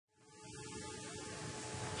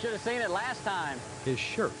Should have seen it last time. His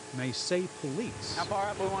shirt may say police. How far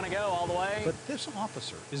up we want to go? All the way? But this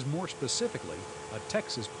officer is more specifically a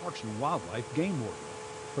Texas Parks and Wildlife game warden,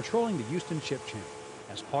 patrolling the Houston Ship Channel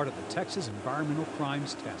as part of the Texas Environmental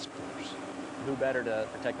Crimes Task Force. Who better to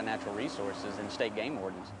protect the natural resources than state game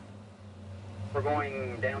wardens? We're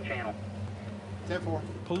going down channel. 10-4.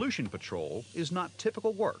 Pollution patrol is not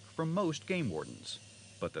typical work for most game wardens,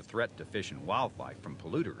 but the threat to fish and wildlife from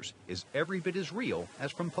polluters is every bit as real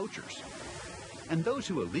as from poachers. And those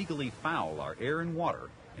who illegally foul our air and water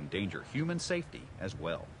endanger human safety as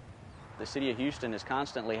well. The city of Houston is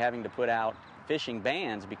constantly having to put out fishing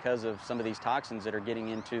bans because of some of these toxins that are getting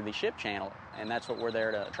into the ship channel, and that's what we're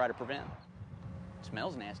there to try to prevent. It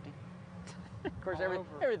smells nasty. Of course,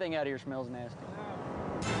 everything out here smells nasty.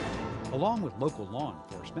 Along with local law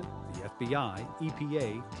enforcement, the FBI,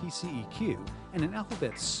 EPA, TCEQ, and an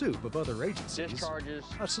alphabet soup of other agencies, Discharges.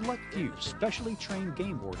 a select few specially trained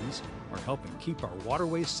game wardens are helping keep our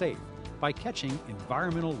waterways safe by catching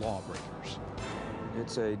environmental lawbreakers.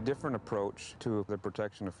 It's a different approach to the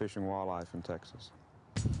protection of fish and wildlife in Texas.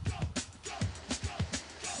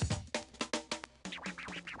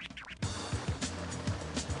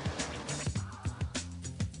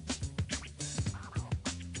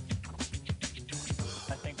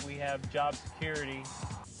 I think we have job security.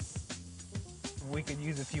 We could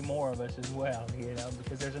use a few more of us as well, you know,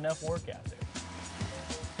 because there's enough work out there.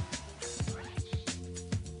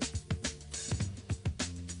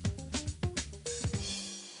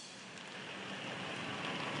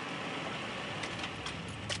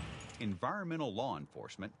 Environmental law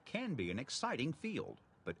enforcement can be an exciting field,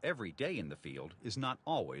 but every day in the field is not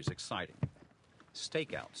always exciting.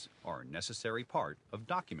 Stakeouts are a necessary part of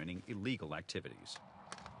documenting illegal activities.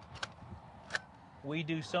 We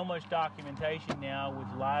do so much documentation now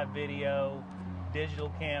with live video, digital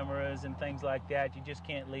cameras, and things like that. You just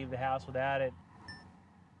can't leave the house without it.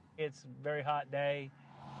 It's a very hot day.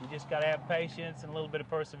 You just got to have patience and a little bit of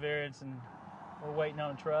perseverance, and we're waiting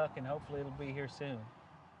on a truck, and hopefully it'll be here soon.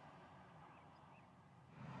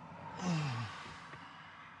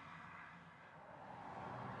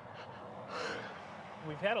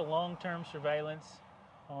 We've had a long-term surveillance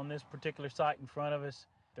on this particular site in front of us.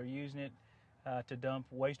 They're using it to dump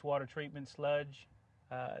wastewater treatment sludge.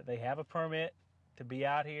 They have a permit to be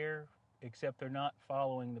out here, except they're not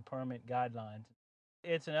following the permit guidelines.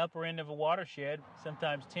 It's an upper end of a watershed,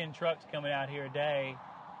 sometimes 10 trucks coming out here a day.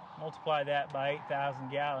 Multiply that by 8,000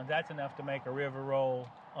 gallons, that's enough to make a river roll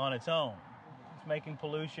on its own. It's making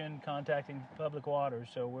pollution, contacting public waters,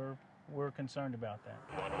 so we're concerned about that.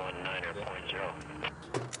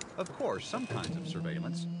 119.0. Of course, some kinds of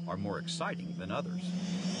surveillance are more exciting than others.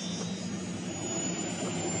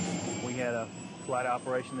 We had a flight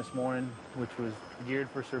operation this morning which was geared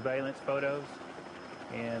for surveillance photos,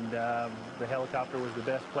 and the helicopter was the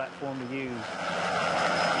best platform to use.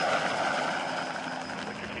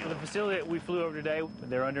 The facility that we flew over today,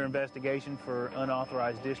 they're under investigation for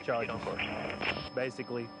unauthorized discharges,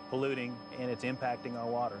 basically polluting, and it's impacting our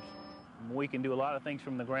waters. We can do a lot of things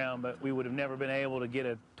from the ground, but we would have never been able to get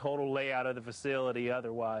a total layout of the facility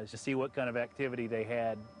otherwise to see what kind of activity they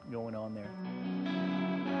had going on there.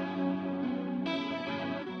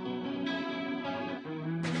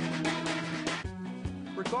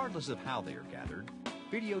 Regardless of how they are gathered,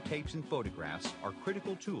 videotapes and photographs are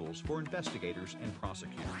critical tools for investigators and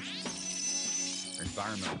prosecutors.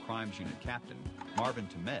 Environmental Crimes Unit Captain Marvin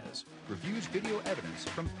Temez reviews video evidence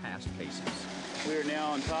from past cases. We are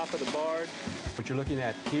now on top of the barge. What you're looking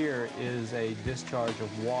at here is a discharge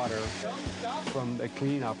of water from a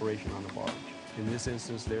cleaning operation on the barge. In this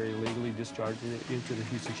instance, they're illegally discharging it into the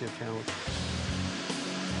Houston Ship Channel.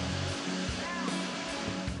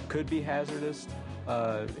 Could be hazardous.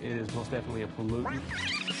 It is most definitely a pollutant.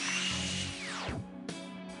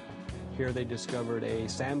 Here they discovered a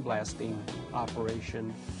sandblasting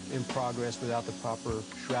operation in progress without the proper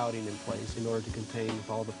shrouding in place in order to contain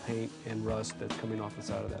all the paint and rust that's coming off the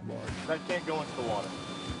side of that barge. That can't go into the water.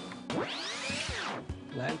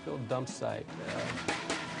 Landfill dump site.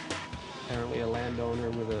 Apparently a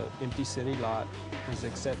landowner with an empty city lot is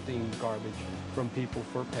accepting garbage from people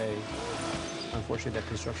for pay. Unfortunately, that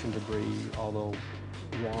construction debris, although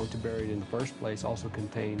wrong to bury it in the first place, also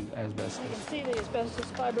contained asbestos. You can see the asbestos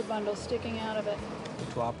fiber bundle sticking out of it.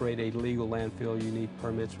 To operate a legal landfill, you need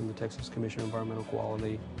permits from the Texas Commission on Environmental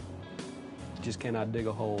Quality. You just cannot dig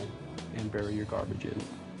a hole and bury your garbage in it.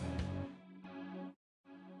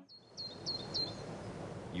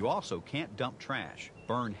 You also can't dump trash,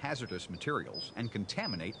 burn hazardous materials, and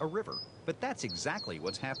contaminate a river. But that's exactly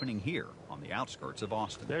what's happening here on the outskirts of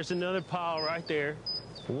Austin. There's another pile right there.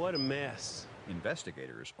 What a mess.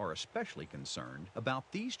 Investigators are especially concerned about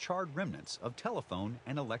these charred remnants of telephone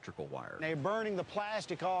and electrical wire. They're burning the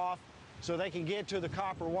plastic off so they can get to the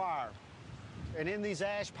copper wire. And in these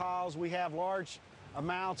ash piles, we have large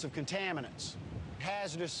amounts of contaminants,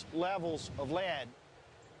 hazardous levels of lead.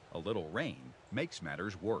 A little rain makes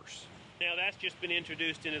matters worse. Now that's just been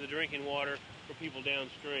introduced into the drinking water for people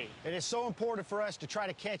downstream. It is so important for us to try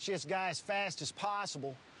to catch this guy as fast as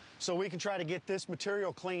possible so we can try to get this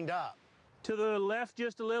material cleaned up. To the left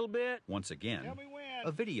just a little bit. Once again,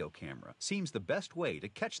 a video camera seems the best way to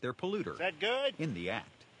catch their polluter. Is that good? In the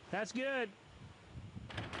act. That's good.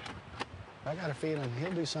 I got a feeling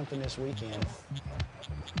he'll do something this weekend.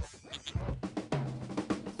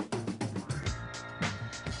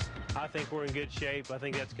 I think we're in good shape. I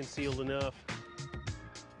think that's concealed enough.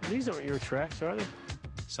 These aren't your tracks, are they?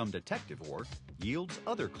 Some detective work yields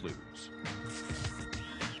other clues.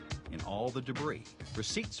 In all the debris,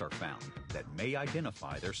 receipts are found that may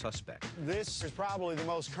identify their suspect. This is probably the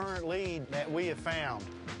most current lead that we have found.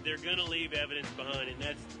 They're going to leave evidence behind, and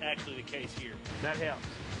that's actually the case here. That helps.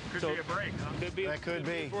 Could be a break, huh? Could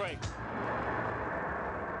be. A break.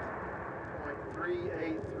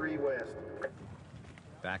 383 west.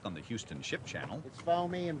 Back on the Houston Ship Channel, It's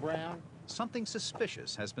foamy and brown. something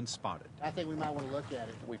suspicious has been spotted. I think we might want to look at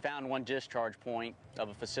it. We found one discharge point of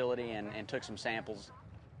a facility and took some samples.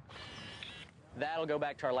 That'll go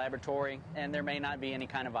back to our laboratory, and there may not be any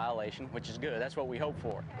kind of violation, which is good. That's what we hope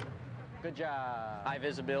for. Good job. High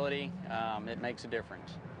visibility, it makes a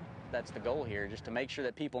difference. That's the goal here, just to make sure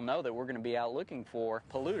that people know that we're going to be out looking for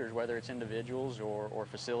polluters, whether it's individuals or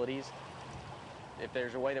facilities. If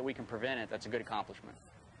there's a way that we can prevent it, that's a good accomplishment.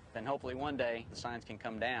 Then hopefully one day the signs can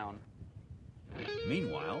come down.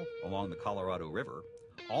 Meanwhile, along the Colorado River,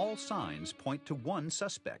 all signs point to one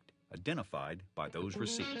suspect, identified by those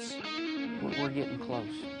receipts. We're getting close.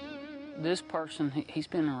 This person, he's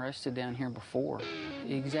been arrested down here before.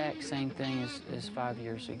 The exact same thing as 5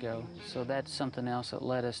 years ago. So that's something else that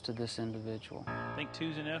led us to this individual. I think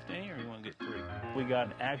two's enough to enter, or you want to get three? We got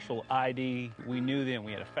an actual ID. We knew them.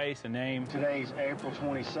 We had a face, a name. Today's April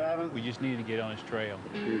 27th. We just needed to get on his trail.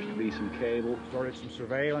 Appears to be some cable. Started some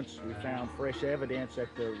surveillance. We found fresh evidence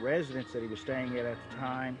at the residence that he was staying at the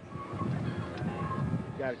time.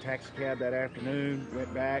 Got a taxi cab that afternoon,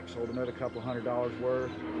 went back, sold another couple $100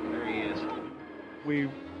 worth. There he is. We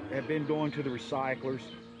have been going to the recyclers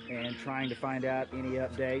and trying to find out any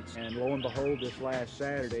updates. And lo and behold, this last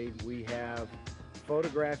Saturday, we have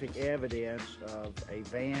photographic evidence of a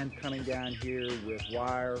van coming down here with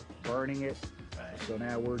wire, burning it. So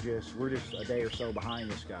now we're just a day or so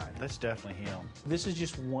behind this guy. That's definitely him. This is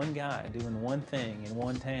just one guy doing one thing in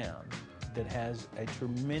one town that has a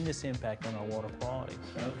tremendous impact on our water quality.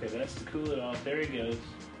 Okay, that's to cool it off. There he goes.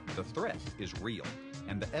 The threat is real,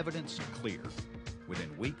 and the evidence clear.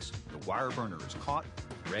 Within weeks, the wire burner is caught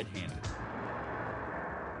red-handed.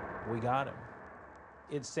 We got him.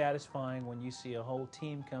 It's satisfying when you see a whole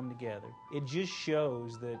team come together. It just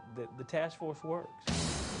shows that the task force works.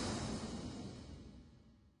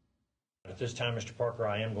 At this time, Mr. Parker,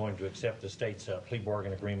 I am going to accept the state's plea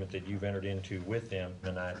bargain agreement that you've entered into with them,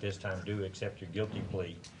 and I at this time do accept your guilty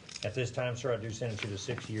plea. At this time, sir, I do sentence you to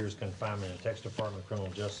 6 years confinement in the Texas Department of Criminal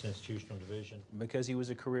Justice Institutional Division. Because he was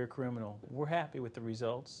a career criminal, we're happy with the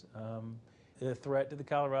results. The threat to the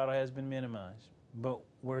Colorado has been minimized, but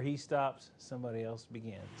where he stops, somebody else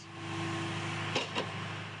begins.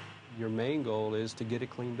 Your main goal is to get it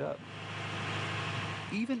cleaned up.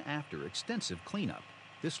 Even after extensive cleanup,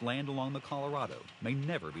 this land along the Colorado may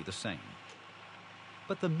never be the same.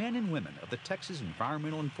 But the men and women of the Texas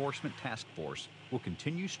Environmental Enforcement Task Force will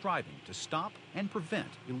continue striving to stop and prevent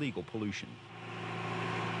illegal pollution.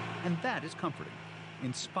 And that is comforting,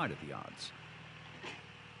 in spite of the odds.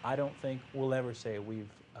 I don't think we'll ever say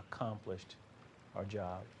we've accomplished our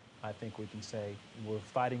job. I think we can say we're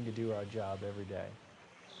fighting to do our job every day.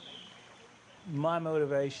 My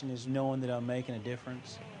motivation is knowing that I'm making a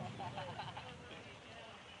difference.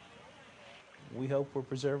 We hope we're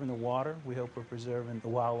preserving the water. We hope we're preserving the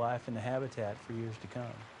wildlife and the habitat for years to come.